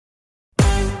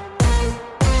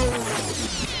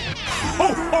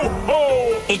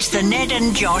ho! It's the Ned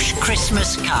and Josh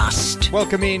Christmas Cast.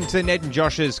 Welcome in to Ned and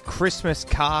Josh's Christmas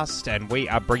Cast, and we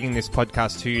are bringing this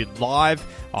podcast to you live.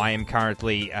 I am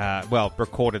currently,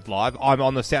 recorded live. I'm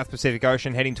on the South Pacific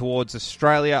Ocean heading towards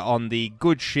Australia on the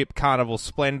good ship Carnival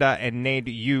Splendor, and Ned,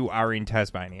 you are in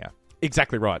Tasmania.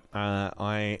 Exactly right.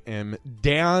 I am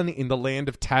down in the land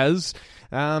of Taz.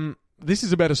 This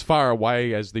is about as far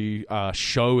away as the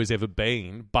show has ever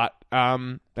been, but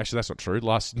actually that's not true.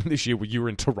 This year you were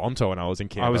in Toronto and I was in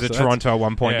Canberra. I was at Toronto at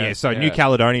one point, yeah. So New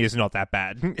Caledonia is not that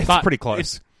bad. It's pretty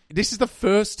close. This is the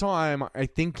first time, I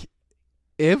think,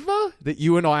 ever that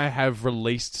you and I have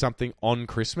released something on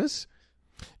Christmas.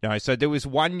 No, so there was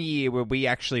 1 year where we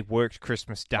actually worked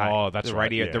Christmas Day. Oh, that's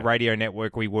right. The radio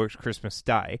network, we worked Christmas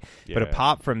Day. Yeah. But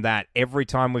apart from that, every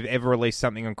time we've ever released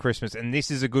something on Christmas, and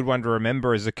this is a good one to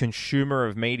remember as a consumer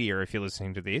of media, if you're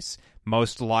listening to this,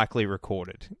 most likely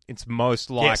recorded. It's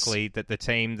most likely that the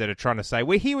team that are trying to say,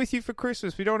 we're here with you for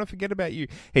Christmas, we don't want to forget about you,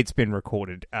 it's been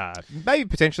recorded, maybe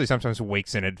potentially sometimes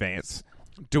weeks in advance.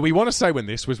 Do we want to say when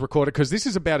this was recorded? Because this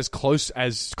is about as close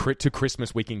as to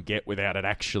Christmas we can get without it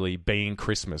actually being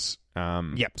Christmas.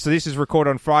 Yep. So this is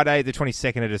recorded on Friday, the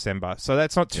 22nd of December. So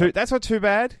that's not too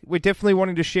bad. We're definitely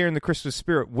wanting to share in the Christmas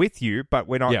spirit with you, but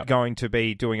we're not going to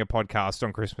be doing a podcast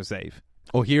on Christmas Eve.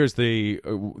 Well,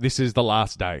 this is the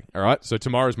last day, all right? So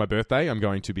tomorrow's my birthday. I'm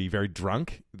going to be very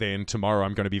drunk. Then tomorrow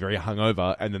I'm going to be very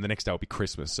hungover. And then the next day will be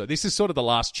Christmas. So this is sort of the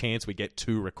last chance we get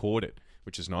to record it,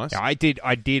 which is nice. Yeah, I did,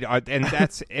 and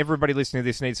that's everybody listening to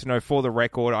this needs to know. For the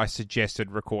record, I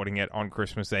suggested recording it on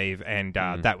Christmas Eve, and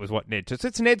that was what Ned. So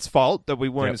it's Ned's fault that we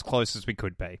weren't as close as we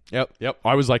could be. Yep.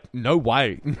 I was like, no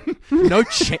way, no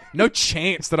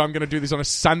chance that I'm going to do this on a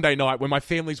Sunday night when my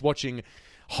family's watching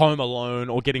Home Alone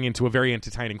or getting into a very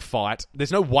entertaining fight.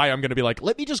 There's no way I'm going to be like,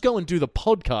 let me just go and do the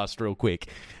podcast real quick.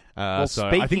 So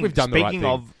I think we've done the right thing. Speaking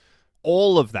of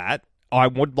all of that, I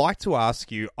would like to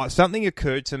ask you, something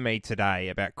occurred to me today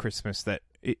about Christmas that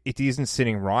it isn't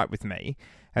sitting right with me,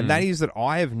 and that is that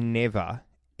I have never,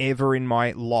 ever in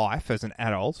my life as an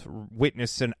adult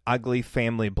witnessed an ugly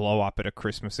family blow up at a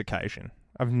Christmas occasion.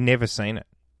 I've never seen it.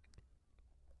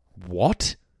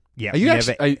 What? Yeah. Are you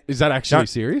is that actually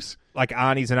serious? Like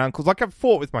aunties and uncles. Like I've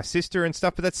fought with my sister and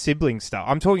stuff, but that's sibling stuff.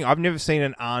 I've never seen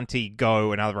an auntie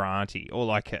go another auntie or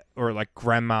like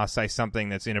grandma say something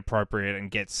that's inappropriate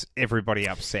and gets everybody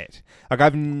upset. Like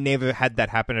I've never had that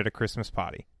happen at a Christmas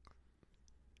party.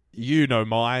 You know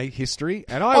my history,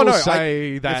 and I will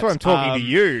say that that's why I'm talking to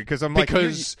you because I'm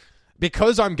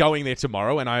because I'm going there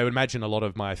tomorrow, and I would imagine a lot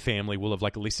of my family will have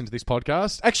listened to this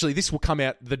podcast. Actually, this will come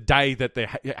out the day that they're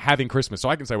having Christmas, so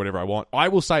I can say whatever I want. I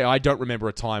will say I don't remember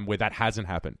a time where that hasn't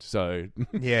happened. So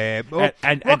yeah,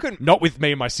 and not with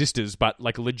me and my sisters, but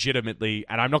legitimately.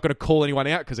 And I'm not going to call anyone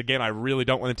out because again, I really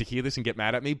don't want them to hear this and get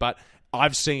mad at me. But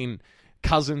I've seen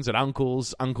cousins at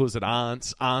uncles, uncles at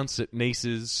aunts, aunts at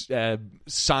nieces,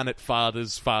 son at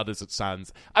fathers, fathers at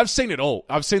sons. I've seen it all.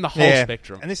 I've seen the whole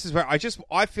spectrum. And this is where I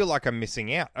feel like I'm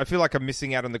missing out. I feel like I'm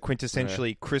missing out on the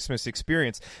quintessentially Christmas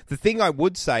experience. The thing I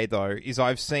would say, though, is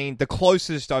I've seen the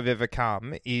closest I've ever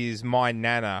come is my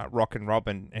nana, Rockin'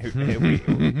 Robin,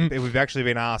 who we've actually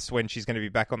been asked when she's going to be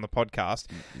back on the podcast.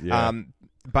 Yeah.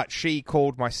 But she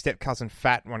called my step-cousin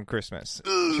fat one Christmas.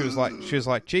 She was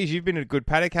like, geez, you've been in a good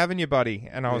paddock, haven't you, buddy?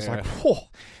 And I was like, whoa.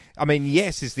 I mean,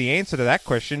 yes is the answer to that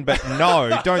question, but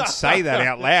no, don't say that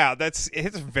out loud. It's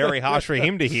very harsh for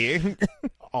him to hear.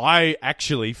 I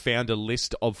actually found a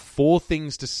list of 4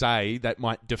 things to say that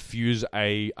might diffuse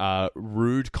a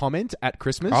rude comment at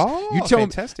Christmas. Oh,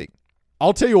 fantastic.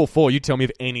 I'll tell you all 4. You tell me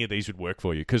if any of these would work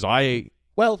for you, because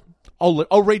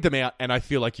I'll read them out, and I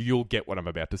feel like you'll get what I'm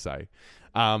about to say.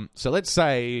 So let's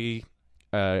say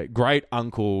great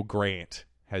uncle Grant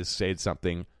has said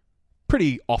something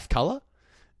pretty off-color.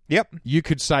 Yep. You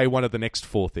could say one of the next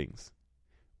 4 things.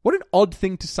 What an odd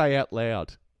thing to say out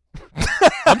loud.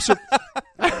 I'm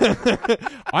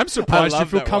surprised you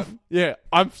feel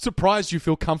I'm surprised you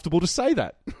feel comfortable to say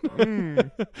that.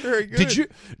 Very good.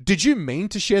 Did you mean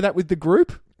to share that with the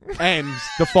group? And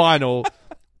the final,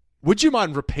 would you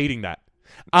mind repeating that?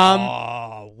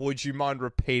 Would you mind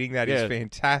repeating that? Is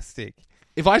fantastic.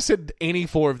 If I said any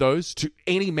 4 of those to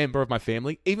any member of my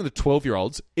family, even the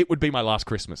 12-year-olds, it would be my last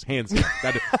Christmas, hands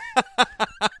down.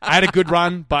 I had a good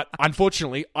run, but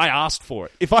unfortunately, I asked for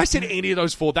it. If I said any of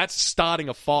those 4, that's starting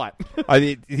a fight.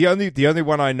 The only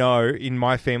one I know in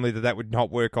my family that would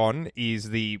not work on is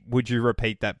the "would you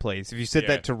repeat that, please?" If you said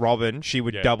that to Robin, she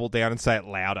would double down and say it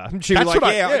louder. She'd be like,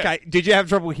 okay. Did you have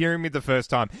trouble hearing me the first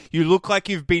time? You look like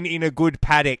you've been in a good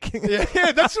paddock.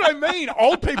 Yeah, that's what I mean.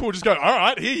 Old people just go, all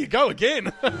right, here you go again.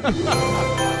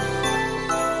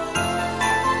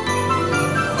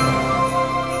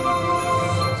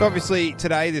 So obviously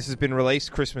today, this has been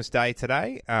released, Christmas Day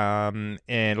today, and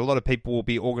a lot of people will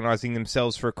be organising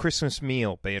themselves for a Christmas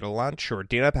meal, be it a lunch or a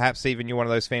dinner. Perhaps even you're one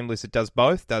of those families that does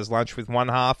both, does lunch with one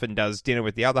half and does dinner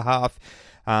with the other half.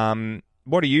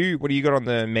 What do you got on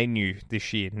the menu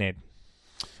this year, Ned?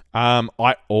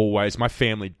 My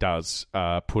family does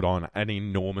put on an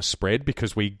enormous spread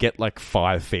because we get like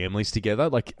 5 families together.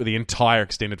 Like the entire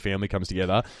extended family comes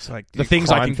together. It's like the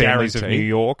things I can families guarantee. of New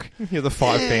York. You're the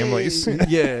 5 families.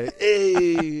 Yeah.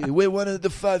 Hey, we're one of the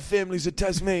 5 families of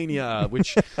Tasmania,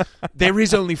 which there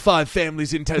is only 5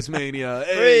 families in Tasmania.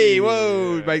 Hey,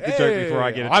 whoa, make the joke before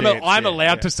I get a chance. I'm Yeah, allowed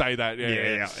yeah. to say that.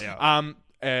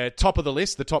 Yeah. Top of the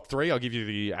list, the top 3. I'll give you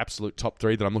the absolute top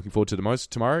 3 that I'm looking forward to the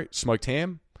most tomorrow. Smoked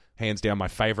ham. Hands down, my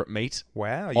favourite meat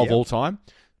of all time.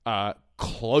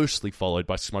 Closely followed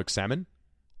by smoked salmon.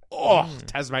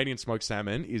 Tasmanian smoked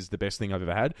salmon is the best thing I've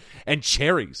ever had. And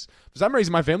cherries. For some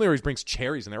reason, my family always brings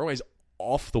cherries, and they're always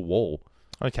off the wall.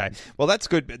 Okay, well that's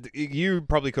good. But you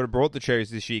probably could have brought the cherries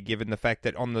this year, given the fact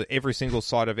that on every single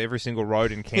side of every single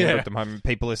road in Canberra at the moment,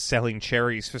 people are selling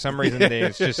cherries. For some reason,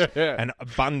 there's just an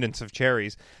abundance of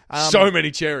cherries. So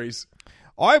many cherries.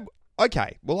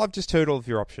 Okay, well, I've just heard all of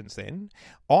your options then.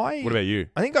 What about you?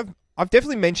 I think I've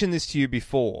definitely mentioned this to you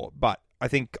before, but I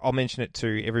think I'll mention it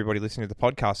to everybody listening to the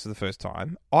podcast for the first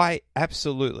time. I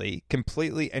absolutely,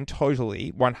 completely and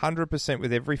totally, 100%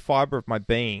 with every fibre of my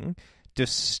being,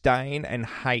 disdain and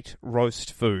hate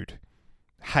roast food.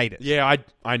 Hate it. Yeah,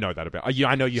 I know that about.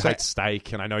 I know you hate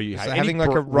steak, and I know you hate having any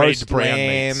like a roast brown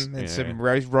lamb meats. and some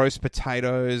roast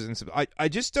potatoes and some. I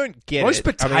just don't get roast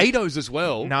it. potatoes as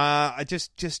well. Nah, I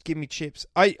just give me chips.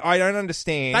 I don't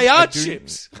understand. They are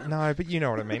chips. No, but you know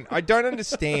what I mean. I don't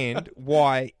understand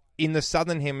why in the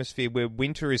southern hemisphere where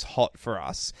winter is hot for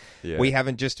us, we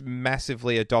haven't just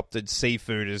massively adopted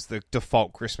seafood as the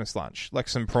default Christmas lunch, like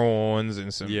some prawns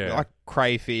and some like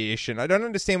crayfish. And I don't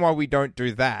understand why we don't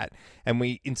do that, and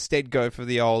we instead go for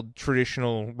the old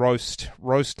traditional roast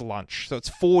lunch. So it's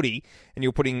 40, and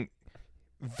you're putting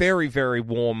very, very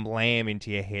warm lamb into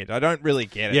your head. I don't really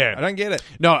get it. Yeah. I don't get it.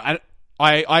 No,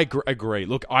 I agree.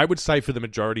 Look, I would say for the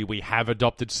majority we have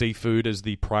adopted seafood as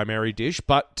the primary dish,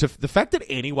 but the fact that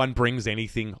anyone brings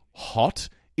anything hot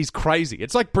is crazy.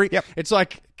 It's like it's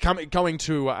like going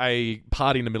to a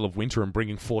party in the middle of winter and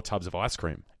bringing 4 tubs of ice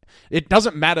cream. It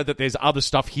doesn't matter that there's other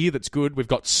stuff here that's good. We've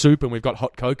got soup and we've got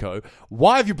hot cocoa.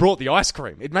 Why have you brought the ice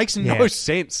cream? It makes no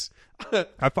sense.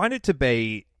 I find it to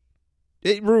be...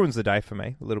 It ruins the day for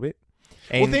me a little bit.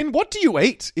 Well, then what do you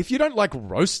eat? If you don't like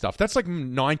roast stuff, that's like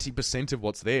 90% of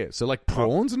what's there. So like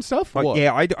prawns and stuff? What?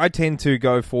 Yeah, I tend to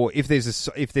go for if there's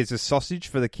a sausage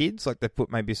for the kids, like they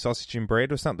put maybe a sausage in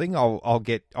bread or something, I'll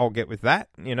get with that,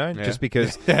 just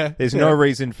because there's no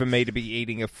reason for me to be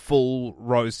eating a full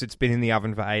roast. It's been in the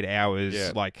oven for 8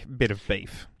 hours, like bit of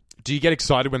beef. Do you get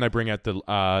excited when they bring out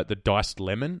the diced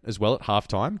lemon as well at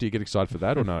halftime? Do you get excited for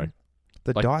that or no?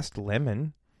 The diced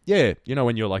lemon? Yeah,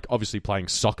 when you're like obviously playing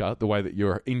soccer, the way that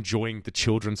you're enjoying the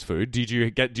children's food. Do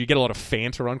you get a lot of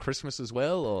Fanta on Christmas as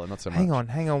well, or not so much?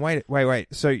 Hang on, wait.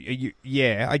 So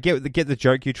I get the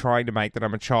joke you're trying to make that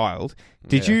I'm a child.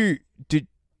 Did you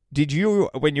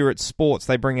when you were at sports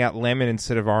they bring out lemon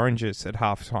instead of oranges at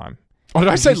halftime? Oh, did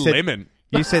I say lemon?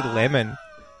 You said lemon.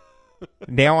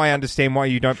 Now I understand why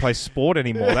you don't play sport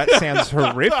anymore. That sounds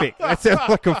horrific. That sounds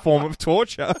like a form of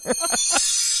torture.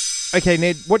 Okay,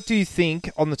 Ned, what do you think,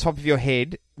 on the top of your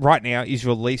head, right now, is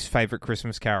your least favourite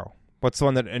Christmas carol? What's the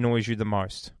one that annoys you the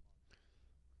most?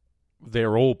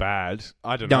 They're all bad.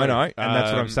 I don't know. No, and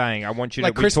that's what I'm saying. I want you to...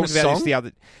 Like Christmas song?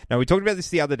 We talked about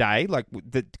this the other day, like,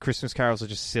 the Christmas carols are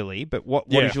just silly, but what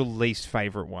is your least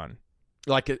favourite one?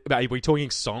 Like, are we talking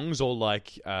songs or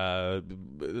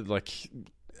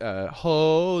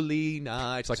Holy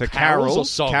Night? Like so carols or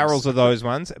songs? Carols are those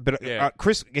ones. But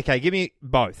give me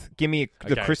both. Give me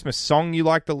the Christmas song you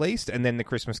like the least, and then the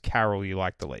Christmas carol you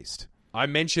like the least. I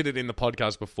mentioned it in the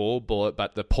podcast before,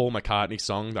 but the Paul McCartney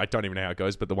song, I don't even know how it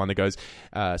goes, but the one that goes,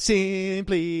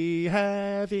 simply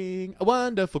having a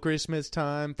wonderful Christmas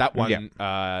time. That one,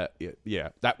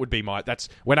 that would be that's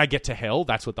when I get to hell,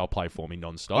 that's what they'll play for me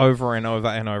nonstop. Over and over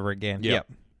and over again.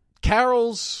 Yep.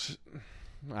 Carols...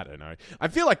 I don't know. I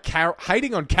feel like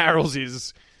hating on carols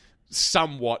is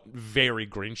somewhat very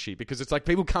Grinchy because it's like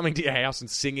people coming to your house and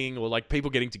singing, or like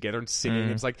people getting together and singing.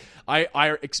 It's like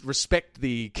I respect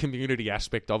the community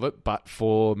aspect of it, but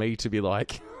for me to be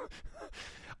like,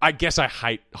 I guess I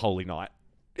hate Holy Night.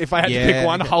 If I had to pick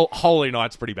one, Holy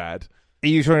Night's pretty bad. Are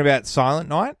you talking about Silent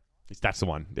Night? That's the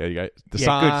one. There you go. Good.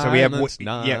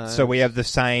 So we have the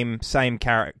same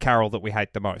carol that we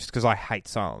hate the most, because I hate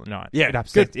Silent Night. Yeah,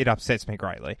 it upsets me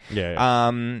greatly.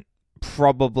 Yeah.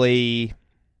 Probably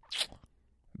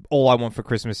All I Want for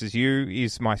Christmas Is You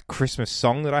is my Christmas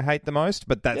song that I hate the most,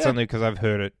 but that's only because I've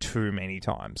heard it too many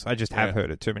times. I just have heard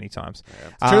it too many times.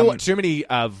 Too many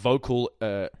vocal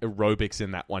aerobics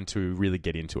in that one to really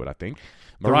get into it, I think.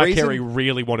 Mariah Carey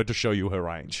really wanted to show you her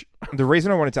range. The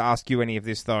reason I wanted to ask you any of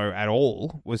this, though, at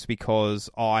all, was because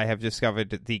I have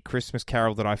discovered the Christmas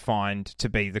carol that I find to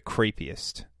be the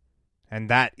creepiest. And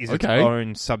that is its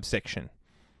own subsection.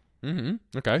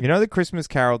 Mm-hmm. Okay. You know the Christmas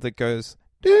carol that goes...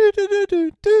 Carol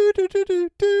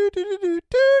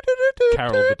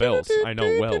of the Bells. I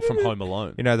know well from Home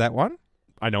Alone. You know that one?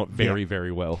 I know it very,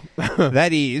 very well.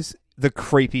 That is the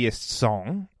creepiest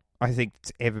song I think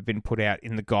it's ever been put out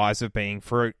in the guise of being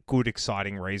for a good,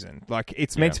 exciting reason. Like,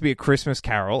 it's meant to be a Christmas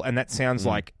carol, and that sounds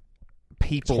like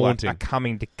people are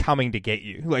coming to get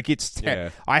you. Like, it's...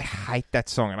 I hate that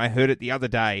song, and I heard it the other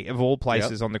day, of all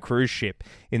places, on the cruise ship,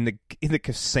 in the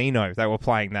casino, they were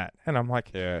playing that. And I'm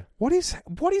like, what is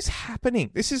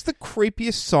happening? This is the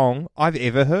creepiest song I've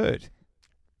ever heard.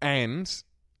 And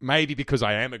maybe because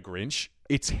I am a Grinch,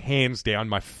 it's hands down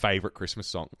my favourite Christmas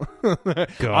song.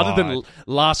 Other than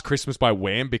Last Christmas by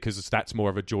Wham, because that's more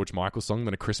of a George Michael song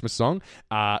than a Christmas song,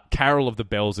 Carol of the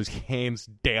Bells is hands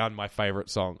down my favourite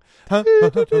song.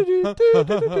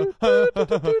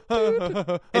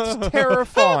 It's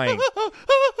terrifying.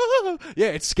 Yeah,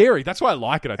 it's scary. That's why I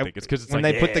like it, I think. It's because it's when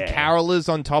they put the carolers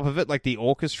on top of it, like the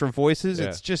orchestra voices,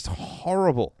 it's just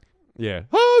horrible. Yeah.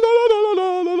 If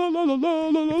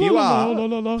you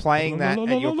are playing that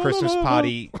at your Christmas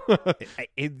party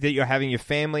that you're having your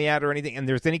family out or anything, and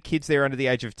there's any kids there under the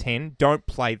age of 10, don't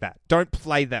play that. Don't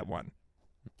play that one.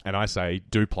 And I say,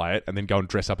 do play it, and then go and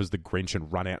dress up as the Grinch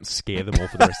and run out and scare them all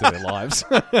for the rest of their lives.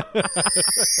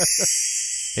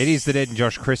 It is the Ned and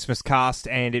Josh Christmas cast,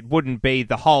 and it wouldn't be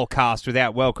the whole cast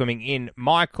without welcoming in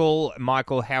Michael.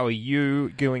 Michael, how are you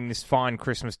doing this fine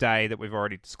Christmas day that we've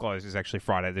already disclosed is actually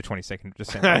Friday the 22nd of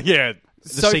December? Yeah, the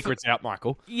secret's out,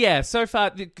 Michael. Yeah, so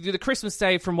far, the Christmas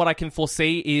day, from what I can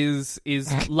foresee, is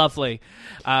lovely.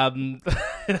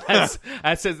 That's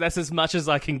as much as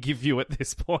I can give you at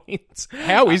this point.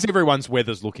 How is everyone's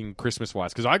weather's looking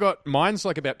Christmas-wise? Because mine's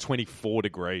like about 24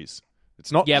 degrees.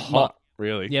 It's not hot.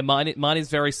 Really? Yeah, mine is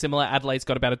very similar. Adelaide's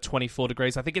got about a 24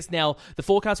 degrees. I think it's now, the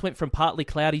forecast went from partly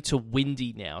cloudy to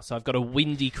windy now, so I've got a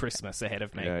windy Christmas ahead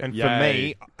of me.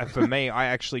 Yeah. And for me, I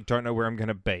actually don't know where I'm going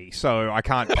to be, so I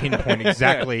can't pinpoint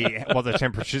exactly what the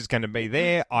temperature's going to be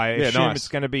there. I assume it's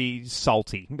going to be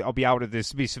salty. I'll be able to,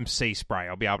 there's be some sea spray.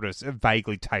 I'll be able to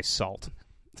vaguely taste salt.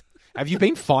 Have you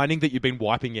been finding that you've been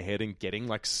wiping your head and getting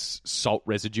like salt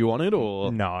residue on it,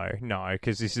 or no?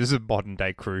 Because this is a modern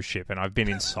day cruise ship, and I've been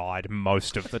inside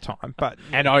most of the time.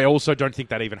 And I also don't think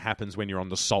that even happens when you're on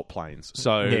the salt plains.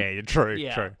 So true.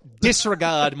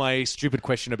 Disregard my stupid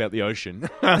question about the ocean,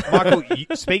 Michael.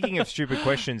 Speaking of stupid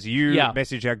questions, you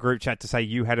messaged our group chat to say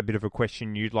you had a bit of a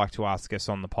question you'd like to ask us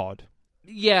on the pod.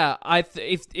 Yeah,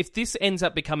 if this ends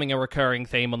up becoming a recurring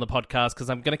theme on the podcast, because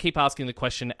I'm going to keep asking the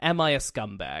question, am I a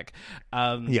scumbag?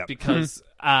 Because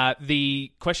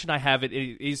the question I have, it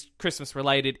is Christmas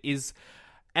related, is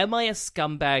am I a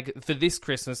scumbag for this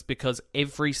Christmas because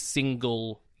every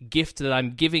single gift that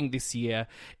I'm giving this year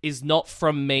is not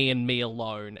from me and me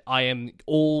alone. I am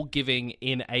all giving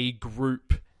in a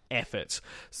group effort.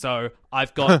 So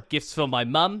I've got gifts for my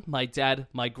mum, my dad,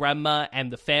 my grandma,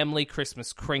 and the family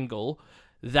Christmas Kringle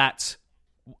that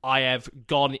I have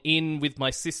gone in with my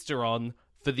sister on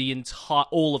for the entire,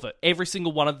 all of it. Every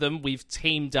single one of them, we've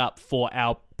teamed up for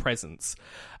our presents.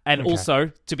 And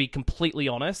also, to be completely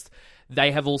honest,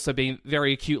 they have also been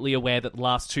very acutely aware that the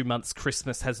last 2 months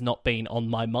Christmas has not been on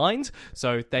my mind.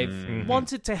 So they've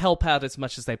wanted to help out as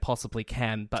much as they possibly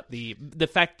can. But the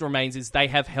fact remains is they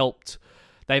have helped.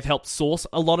 They've helped source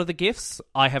a lot of the gifts.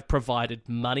 I have provided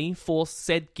money for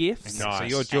said gifts.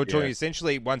 Nice. So you're doing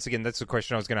essentially, once again, that's the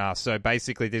question I was going to ask. So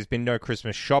basically, there's been no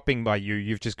Christmas shopping by you.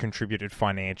 You've just contributed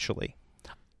financially.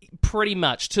 Pretty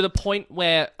much, to the point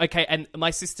where, and my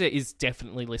sister is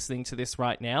definitely listening to this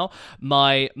right now.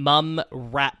 My mum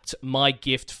wrapped my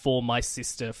gift for my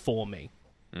sister for me.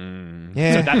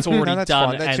 Yeah, so that's already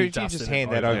done. Fine. You just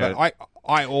hand that over. Yeah.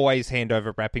 I always hand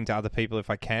over wrapping to other people if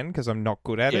I can because I'm not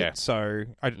good at it. So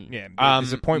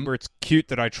there's a point where it's cute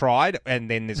that I tried,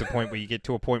 and then there's a point where you get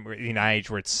to a point where in age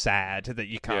where it's sad that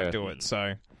you can't do it.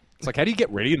 So it's like, how do you get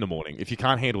ready in the morning if you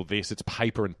can't handle this? It's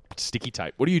paper and sticky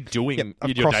tape. What are you doing in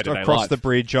your day-to-day life? Across the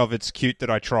bridge of it's cute that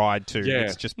I tried to. Yeah.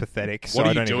 It's just pathetic. So what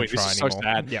are I don't you doing? Even try this is anymore. So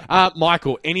sad. Yeah.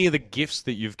 Michael, any of the gifts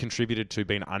that you've contributed to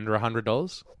been under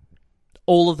 $100?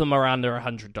 All of them are under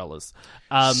 $100.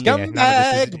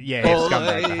 Scumbag scumbag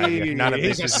behavior. None of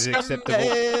this is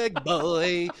acceptable.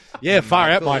 Boy. Yeah, far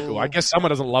out, Michael. I guess someone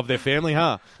doesn't love their family,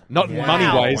 huh? Not in money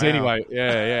ways, anyway.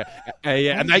 Yeah.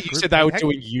 And you said they were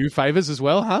doing you favors as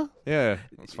well, huh? Yeah,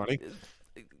 that's funny.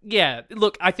 Yeah,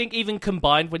 look, I think even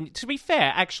combined, to be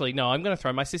fair, actually, no, I'm going to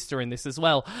throw my sister in this as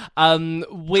well.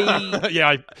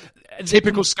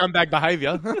 Typical scumbag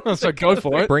behaviour. So go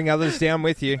for it. Bring others down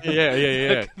with you.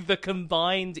 Yeah. The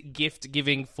combined gift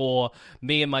giving for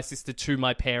me and my sister to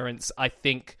my parents, I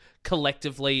think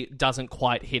collectively doesn't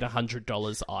quite hit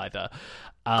 $100 either.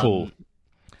 Cool.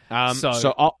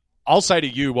 So I'll say to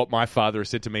you what my father has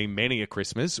said to me many a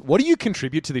Christmas. What do you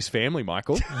contribute to this family,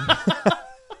 Michael?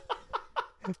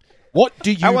 What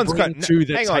do you bring to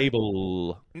the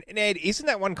table? Ned, isn't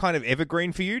that one kind of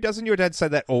evergreen for you? Doesn't your dad say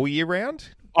that all year round?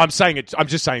 I'm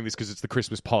just saying this because it's the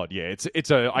Christmas pod. Yeah,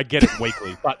 I get it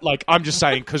weekly, but like I'm just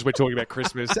saying because we're talking about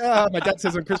Christmas. My dad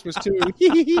says on Christmas too.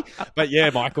 But yeah,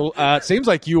 Michael, it seems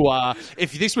like you are.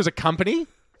 If this was a company,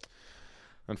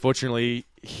 unfortunately,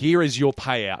 here is your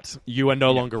payout. You are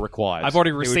no longer required. I've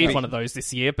already received one of those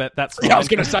this year, but that's fine. Yeah, I was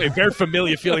going to say, very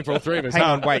familiar feeling for all three of us. Hang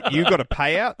on, wait, you got a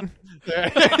payout?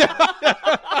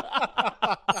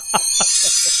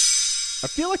 I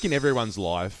feel like in everyone's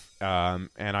life, and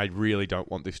I really don't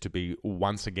want this to be,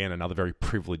 once again, another very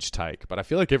privileged take, but I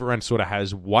feel like everyone sort of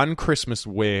has one Christmas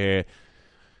where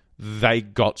they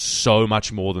got so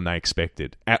much more than they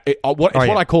expected. What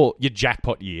I call your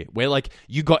jackpot year, where like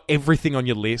you got everything on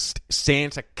your list.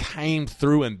 Santa came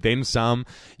through and then some.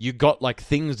 You got like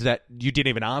things that you didn't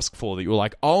even ask for that you were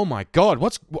like, oh my God,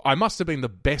 I must have been the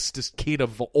bestest kid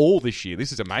of all this year.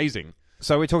 This is amazing.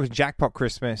 So we're talking jackpot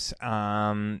Christmas.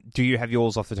 Do you have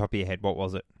yours off the top of your head? What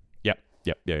was it?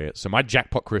 Yep. So my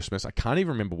jackpot Christmas, I can't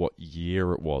even remember what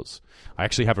year it was. I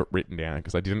actually have it written down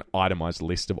because I did an itemized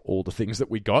list of all the things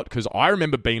that we got because I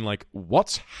remember being like,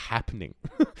 what's happening?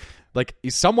 Like,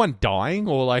 is someone dying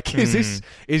or like, is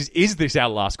this our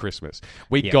last Christmas?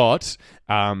 We got,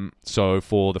 so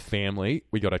for the family,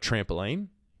 we got a trampoline.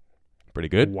 Pretty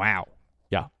good. Wow.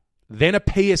 Yeah. Then a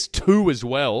PS2 as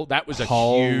well. That was a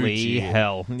holy huge year.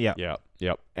 Hell.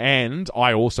 Yep. And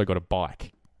I also got a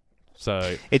bike.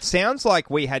 So it sounds like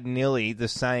we had nearly the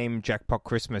same jackpot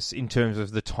Christmas in terms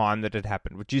of the time that it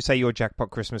happened. Would you say your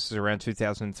jackpot Christmas is around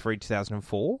 2003,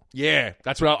 2004? Yeah,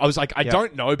 that's what I was like. I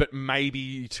don't know, but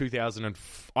maybe 2000.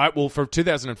 For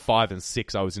 2005 and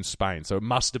 6, I was in Spain, so it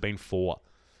must have been 4.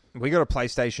 We got a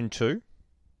PlayStation 2.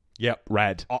 Yep,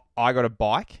 rad. I got a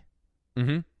bike.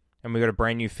 Mm-hmm. And we got a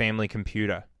brand new family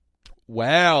computer.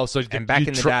 Wow! So and back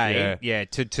in the day,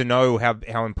 to know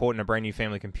how important a brand new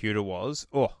family computer was,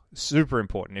 super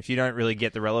important. If you don't really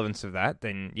get the relevance of that,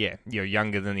 then you're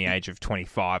younger than the age of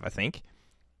 25, I think.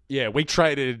 Yeah, we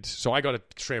traded. So I got a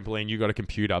trampoline, you got a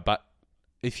computer, but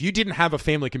if you didn't have a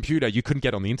family computer, you couldn't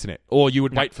get on the internet, or you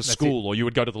would wait for school, or you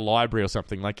would go to the library or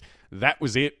something. Like, that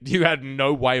was it. You had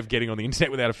no way of getting on the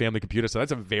internet without a family computer, so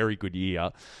that's a very good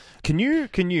year. Can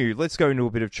you, let's go into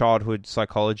a bit of childhood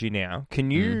psychology now.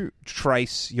 Can you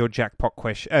trace your jackpot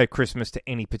Christmas to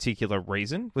any particular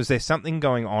reason? Was there something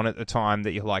going on at the time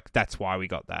that you're like, that's why we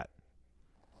got that?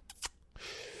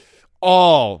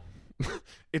 Oh,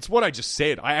 it's what I just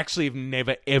said. I actually have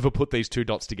never, ever put these two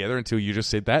dots together until you just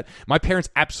said that. My parents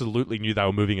absolutely knew they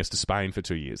were moving us to Spain for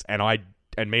 2 years, and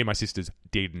me and my sisters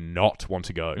did not want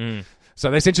to go. So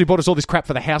they essentially bought us all this crap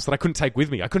for the house that I couldn't take with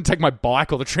me. I couldn't take my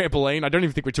bike or the trampoline. I don't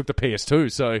even think we took the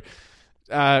PS2. So,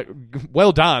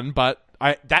 well done, but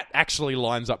that actually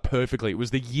lines up perfectly. It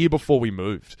was the year before we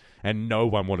moved, and no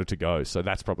one wanted to go, so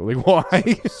that's probably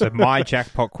why. So my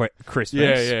jackpot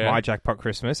Christmas, my jackpot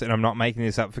Christmas, and I'm not making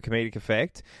this up for comedic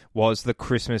effect, was the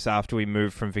Christmas after we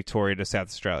moved from Victoria to South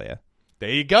Australia. There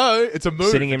you go. It's a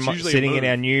move. Sitting in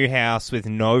our new house with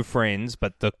no friends,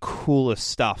 but the coolest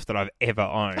stuff that I've ever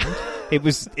owned.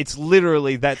 It's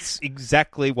literally, that's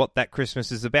exactly what that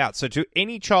Christmas is about. So to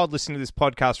any child listening to this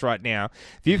podcast right now,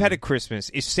 if you've had a Christmas,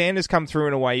 if Santa's come through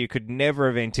in a way you could never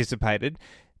have anticipated,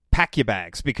 pack your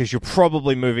bags because you're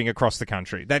probably moving across the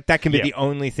country. That can be the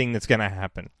only thing that's going to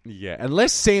happen. Yeah,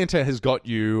 unless Santa has got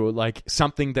you like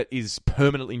something that is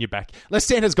permanently in your back. Unless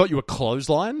Santa's got you a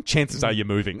clothesline, chances are you're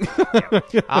moving.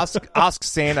 Ask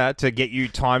Santa to get you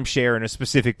timeshare in a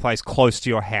specific place close to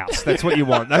your house. That's what you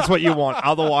want.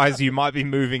 Otherwise, you might be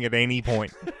moving at any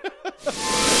point.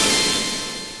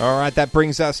 All right, that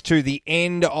brings us to the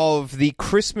end of the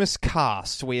Christmas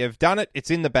cast. We have done it.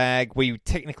 It's in the bag. We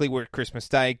technically were at Christmas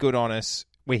Day. Good on us.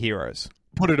 We're heroes.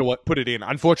 put it in.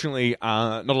 Unfortunately,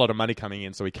 not a lot of money coming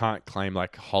in, so we can't claim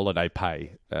like holiday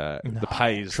pay. The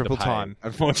pay is triple the pay. time.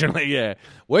 Unfortunately, yeah.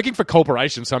 Working for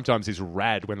corporations sometimes is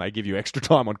rad when they give you extra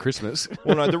time on Christmas.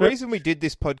 Well, no, the reason we did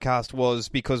this podcast was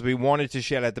because we wanted to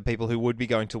shout out the people who would be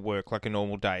going to work like a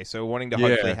normal day. So we're wanting to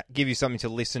hopefully give you something to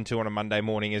listen to on a Monday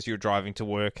morning as you're driving to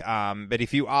work. But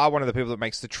if you are one of the people that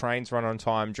makes the trains run on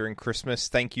time during Christmas,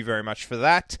 thank you very much for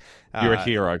that. You're a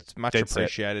hero. It's much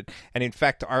appreciated. And in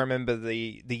fact, I remember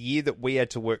the year that we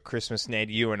had to work Christmas, Ned,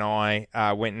 you and I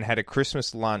went and had a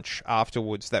Christmas lunch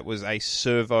afterwards that was a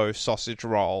servo sausage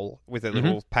roll with a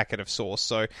little packet of sauce.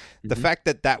 So the fact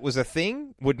that was a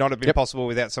thing would not have been possible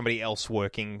without somebody else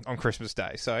working on Christmas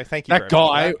Day. So thank you very much. That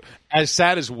guy, as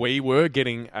sad as we were,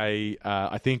 getting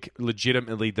I think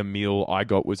legitimately the meal I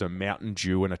got was a Mountain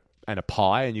Dew and a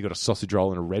pie, and you got a sausage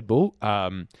roll and a Red Bull.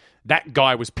 That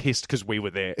guy was pissed because we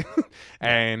were there.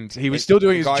 And he was still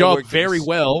doing his job very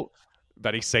well,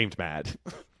 but he seemed mad.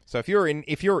 So if you're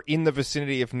in the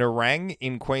vicinity of Nerang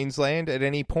in Queensland at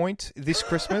any point this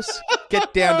Christmas,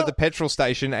 get down to the petrol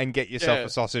station and get yourself a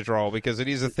sausage roll, because it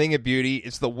is a thing of beauty.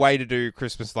 It's the way to do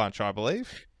Christmas lunch, I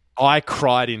believe. I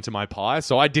cried into my pie,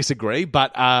 so I disagree.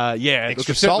 But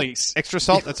extra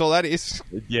salt. That's all that is.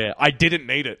 Yeah, I didn't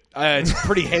need it. It's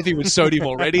pretty heavy with sodium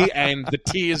already, and the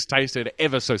tears tasted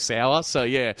ever so sour. So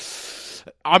yeah,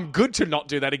 I'm good to not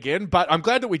do that again. But I'm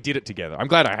glad that we did it together. I'm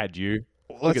glad I had you.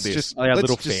 Let's just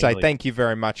say thank you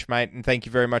very much, mate, and thank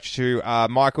you very much to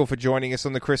Michael for joining us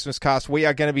on the Christmas cast. We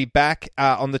are going to be back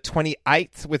on the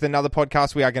 28th with another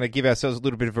podcast. We are going to give ourselves a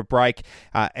little bit of a break,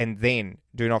 and then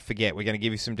do not forget, we're going to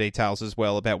give you some details as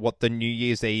well about what the New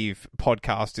Year's Eve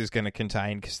podcast is going to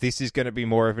contain, because this is going to be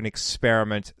more of an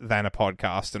experiment than a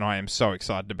podcast, and I am so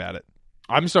excited about it.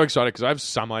 I'm so excited because I have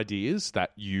some ideas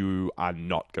that you are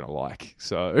not going to like.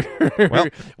 So well,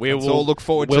 let's all look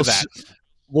forward to that.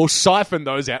 We'll siphon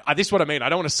those out. This is what I mean. I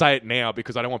don't want to say it now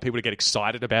because I don't want people to get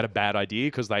excited about a bad idea,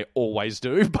 because they always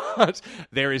do. But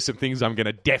there is some things I'm going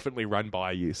to definitely run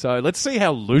by you. So let's see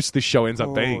how loose this show ends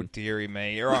up being. Oh, dearie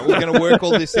me. All right, we're going to work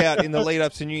all this out in the lead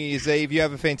up to New Year's Eve. You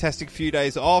have a fantastic few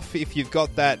days off. If you've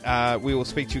got that, we will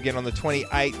speak to you again on the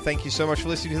 28th. Thank you so much for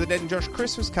listening to the Ned and Josh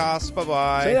Christmas cast.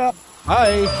 Bye-bye. See ya.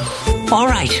 Bye. All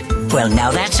right. Well,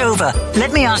 now that's over.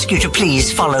 Let me ask you to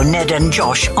please follow Ned and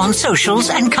Josh on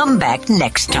socials and come back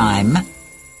next time.